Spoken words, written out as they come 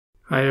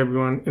Hi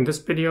everyone, in this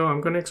video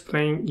I'm going to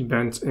explain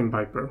events in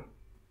Vyper.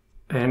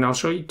 And I'll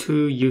show you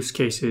two use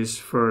cases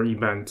for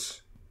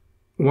events.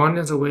 One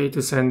is a way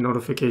to send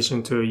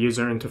notification to a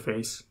user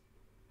interface,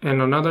 and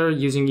another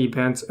using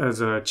events as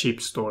a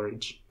cheap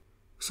storage.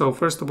 So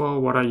first of all,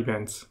 what are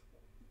events?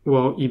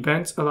 Well,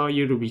 events allow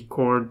you to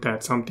record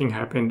that something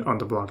happened on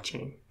the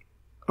blockchain.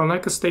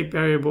 Unlike a state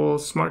variable,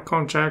 smart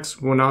contracts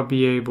will not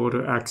be able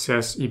to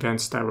access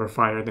events that were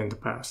fired in the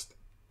past.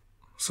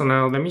 So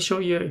now let me show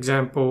you an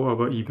example of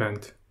an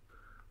event.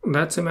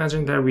 Let's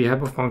imagine that we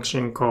have a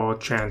function called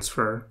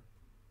transfer,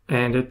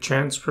 and it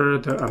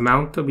transfers the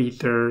amount of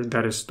ether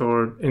that is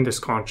stored in this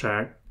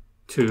contract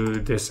to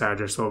this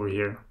address over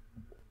here.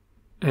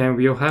 And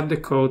we'll have the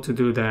code to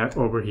do that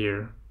over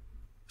here.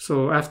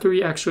 So after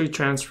we actually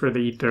transfer the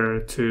ether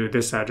to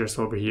this address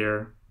over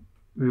here,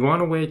 we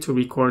want a way to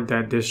record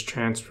that this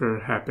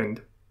transfer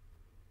happened.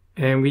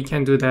 And we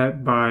can do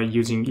that by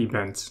using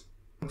events.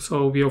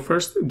 So we'll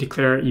first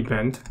declare an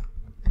event.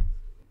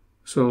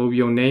 So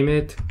we'll name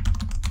it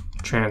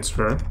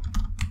transfer.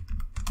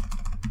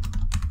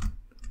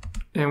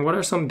 And what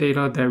are some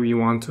data that we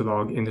want to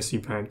log in this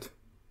event?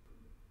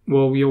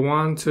 Well, we'll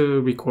want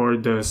to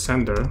record the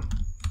sender,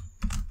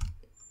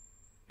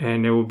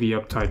 and it will be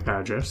of type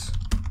address.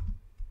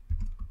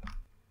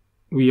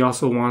 We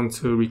also want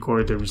to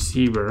record the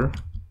receiver,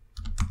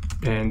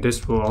 and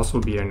this will also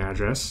be an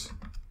address.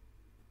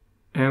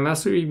 And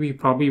lastly, we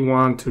probably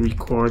want to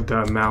record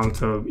the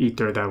amount of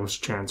ether that was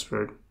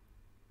transferred.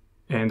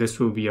 And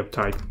this will be of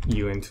type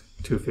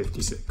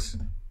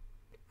uint256.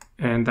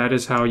 And that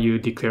is how you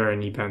declare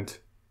an event.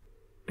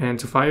 And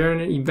to fire an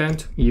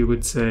event, you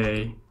would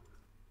say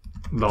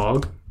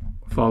log,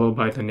 followed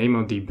by the name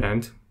of the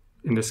event.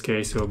 In this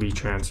case, it will be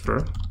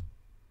transfer.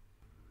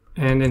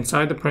 And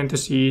inside the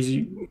parentheses,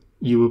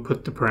 you will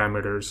put the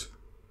parameters.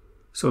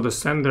 So the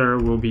sender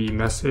will be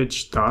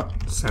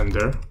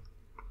message.sender.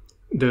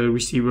 The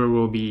receiver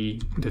will be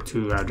the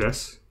to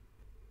address,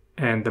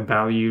 and the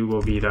value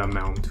will be the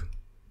amount.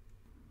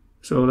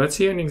 So let's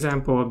see an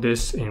example of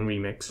this in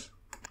Remix.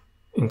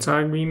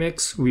 Inside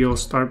Remix, we'll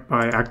start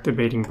by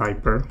activating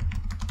Vyper.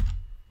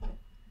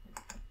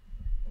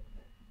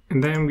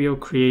 And then we'll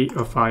create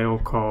a file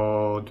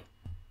called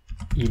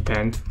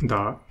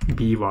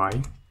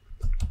event.by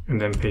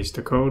and then paste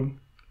the code.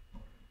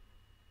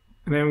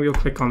 And then we'll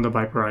click on the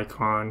Vyper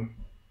icon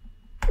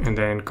and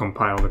then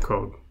compile the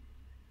code.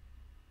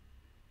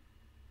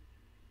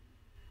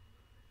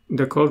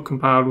 The code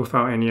compiled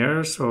without any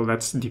errors, so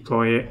let's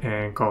deploy it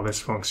and call this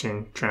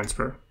function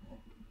transfer.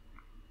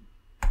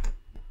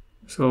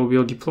 So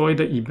we'll deploy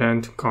the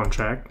event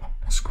contract,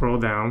 scroll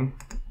down,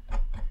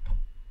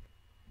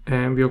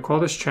 and we'll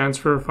call this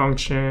transfer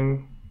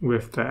function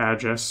with the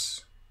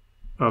address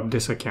of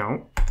this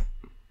account.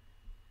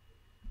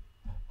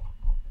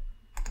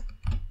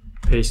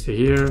 Paste it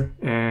here,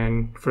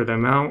 and for the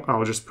amount,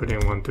 I'll just put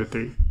in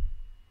 123,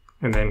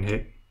 and then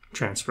hit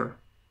transfer.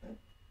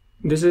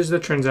 This is the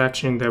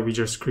transaction that we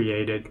just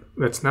created.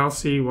 Let's now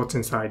see what's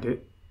inside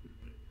it.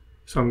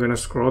 So I'm going to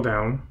scroll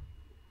down,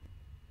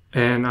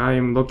 and I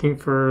am looking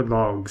for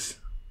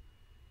logs,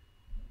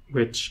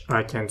 which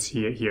I can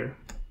see it here.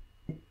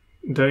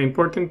 The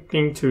important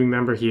thing to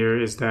remember here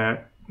is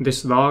that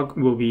this log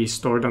will be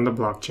stored on the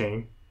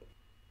blockchain,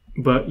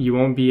 but you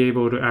won't be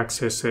able to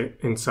access it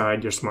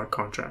inside your smart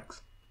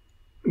contracts.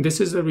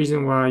 This is the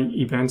reason why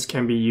events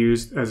can be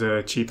used as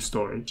a cheap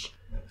storage.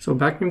 So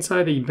back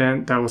inside the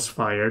event that was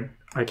fired,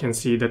 I can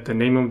see that the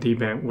name of the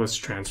event was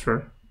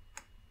transfer.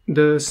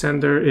 The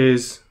sender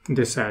is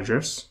this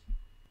address.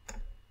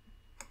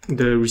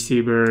 The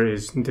receiver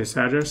is this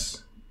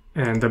address.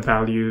 And the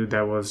value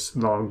that was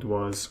logged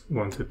was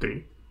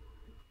 123.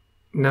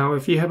 Now,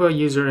 if you have a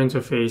user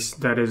interface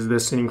that is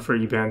listening for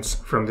events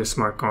from this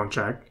smart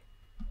contract,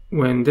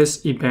 when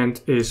this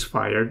event is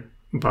fired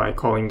by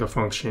calling the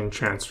function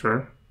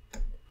transfer,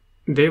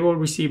 they will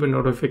receive a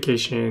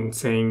notification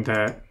saying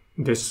that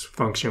this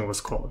function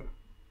was called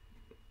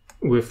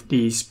with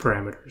these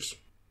parameters.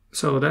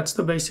 So that's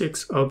the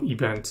basics of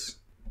events.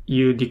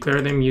 You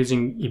declare them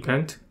using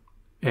event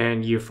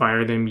and you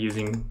fire them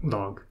using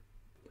log.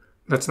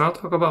 Let's now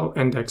talk about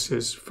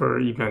indexes for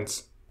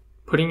events.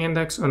 Putting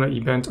index on an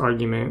event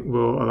argument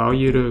will allow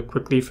you to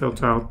quickly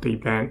filter out the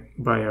event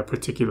by a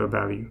particular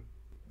value.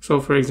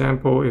 So for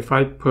example, if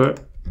I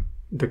put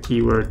the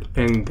keyword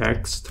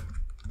indexed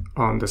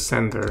on the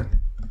sender,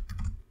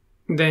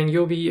 then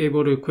you'll be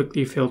able to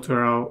quickly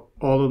filter out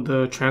all of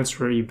the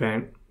transfer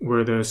event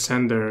where the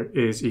sender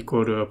is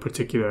equal to a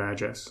particular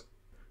address.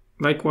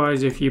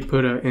 Likewise, if you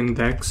put an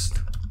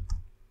indexed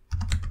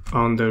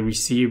on the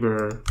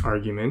receiver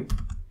argument,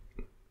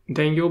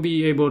 then you'll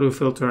be able to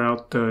filter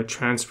out the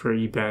transfer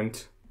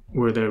event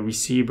where the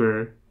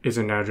receiver is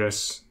an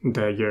address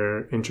that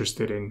you're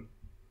interested in.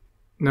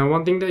 Now,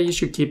 one thing that you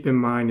should keep in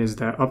mind is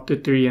that up to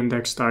 3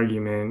 indexed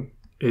argument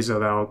is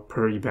allowed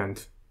per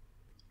event.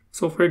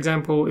 So for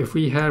example, if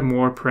we had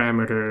more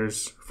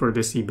parameters for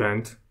this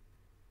event,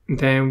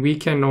 then we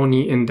can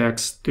only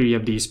index 3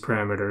 of these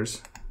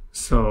parameters.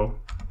 So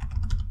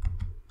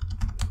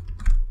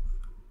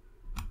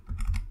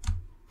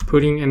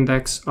Putting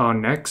index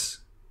on X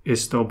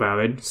is still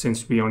valid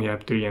since we only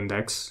have 3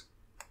 index.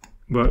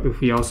 But if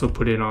we also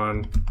put it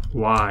on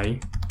Y,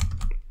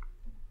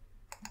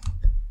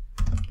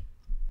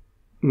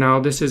 now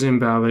this is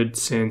invalid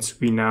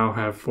since we now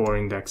have 4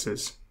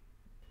 indexes.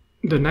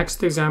 The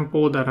next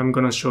example that I'm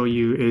going to show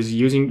you is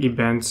using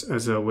events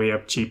as a way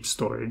of cheap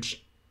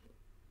storage.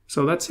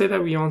 So let's say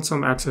that we want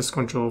some access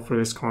control for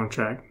this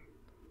contract,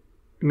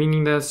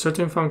 meaning that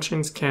certain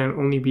functions can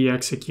only be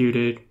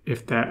executed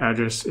if that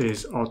address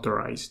is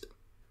authorized.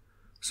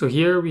 So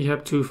here we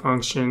have 2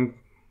 functions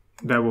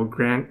that will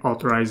grant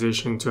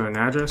authorization to an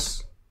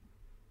address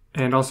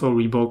and also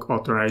revoke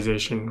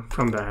authorization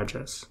from the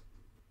address.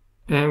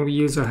 And we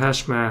use a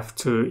hash math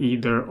to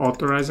either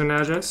authorize an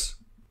address.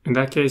 In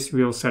that case,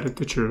 we'll set it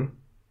to true.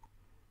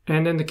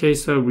 And in the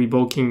case of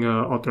revoking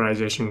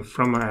authorization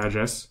from an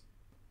address,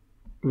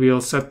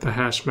 we'll set the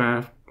hash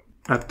math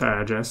at the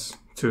address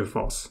to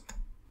false.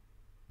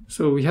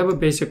 So we have a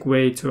basic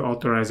way to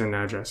authorize an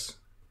address.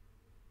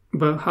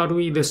 But how do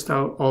we list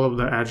out all of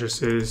the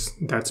addresses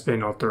that's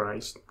been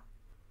authorized?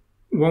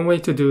 One way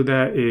to do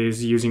that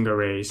is using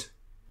arrays.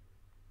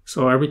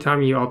 So every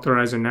time you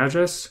authorize an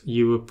address,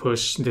 you will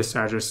push this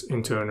address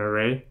into an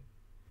array.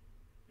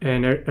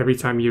 And every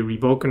time you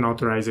revoke an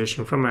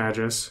authorization from an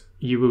address,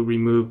 you will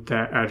remove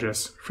that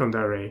address from the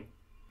array.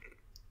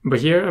 But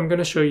here I'm going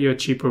to show you a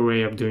cheaper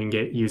way of doing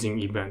it using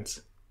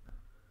events.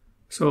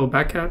 So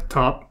back at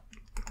top,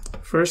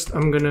 first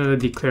I'm going to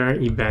declare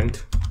an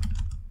event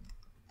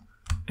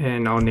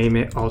and I'll name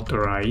it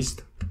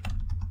authorized.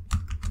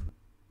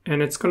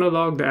 And it's going to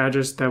log the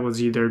address that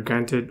was either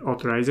granted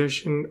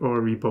authorization or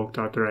revoked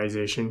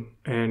authorization.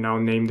 And I'll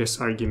name this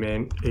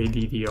argument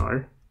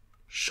addr,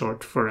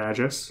 short for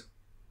address.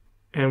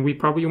 And we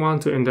probably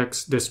want to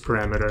index this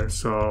parameter,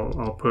 so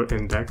I'll put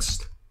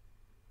indexed,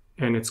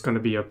 and it's going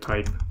to be of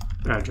type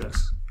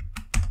address.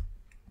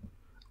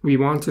 We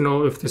want to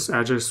know if this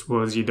address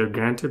was either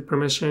granted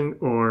permission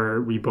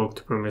or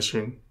revoked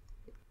permission.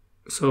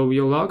 So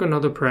we'll log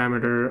another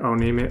parameter, I'll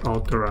name it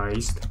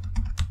authorized,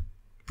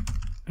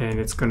 and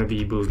it's going to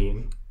be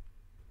Boolean.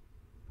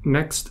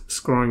 Next,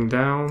 scrolling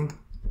down,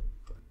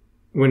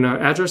 when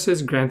an address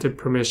is granted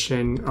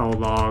permission, I'll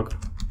log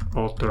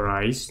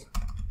authorized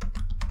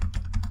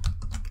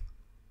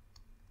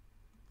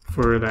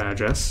for the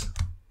address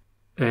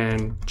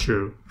and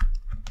true.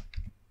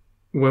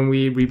 When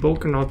we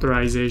revoke an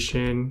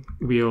authorization,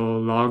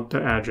 we'll log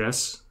the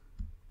address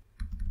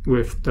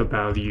with the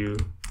value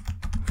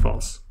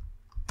false.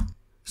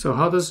 So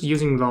how does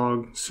using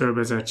log serve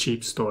as a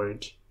cheap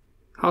storage?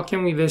 How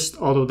can we list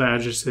all of the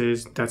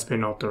addresses that's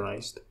been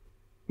authorized?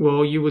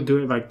 Well, you would do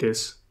it like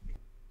this.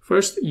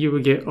 First, you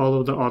would get all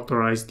of the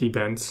authorized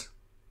events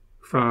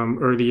from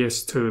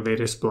earliest to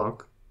latest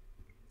block.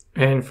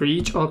 And for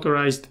each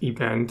authorized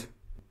event,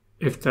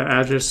 if the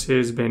address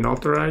has been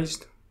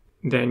authorized,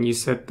 then you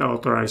set the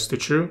authorized to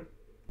true.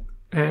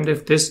 And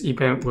if this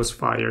event was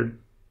fired,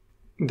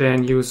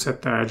 then you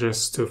set the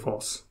address to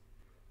false.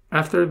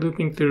 After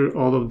looping through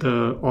all of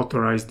the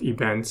authorized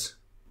events,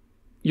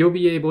 you'll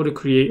be able to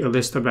create a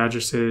list of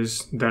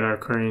addresses that are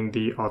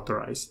currently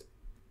authorized.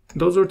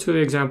 Those are 2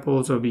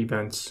 examples of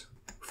events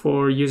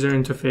for user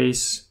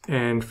interface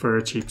and for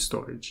cheap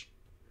storage.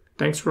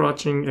 Thanks for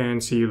watching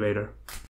and see you later.